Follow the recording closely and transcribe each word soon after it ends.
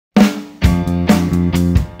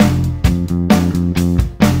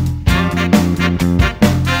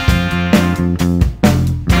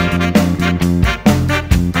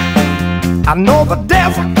I know the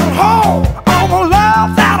desert can hold all the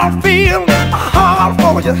love that I feel in my heart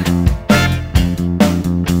for you.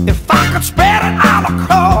 If I could spread it out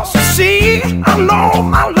across the sea, I know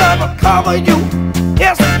my love would cover you.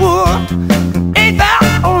 Yes, it would. Ain't that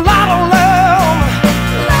a lot of love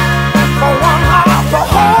for one heart to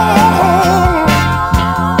hold?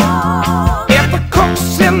 If the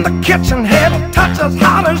cooks in the kitchen had a touch as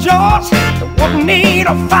hot as yours, they wouldn't need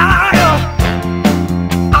a fire.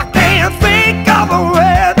 I can't think of a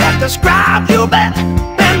word that describes you better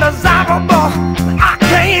than desirable. I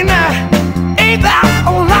can't. Ain't that a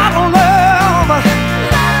lot of love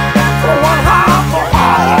for one heart to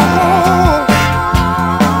hold?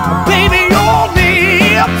 Baby, your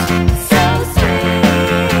lips so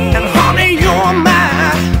sweet, and honey, you're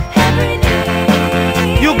mine. Every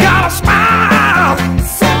day you got a smile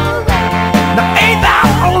so rare. Now ain't that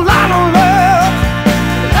a lot of love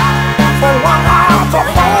for one heart to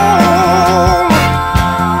hold?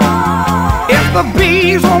 If the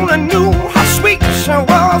bees only knew how sweet she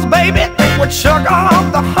was, baby, they would sugar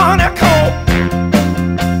off the honeycomb.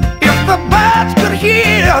 If the birds could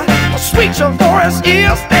hear how sweet your voice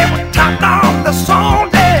is, they would top off the song.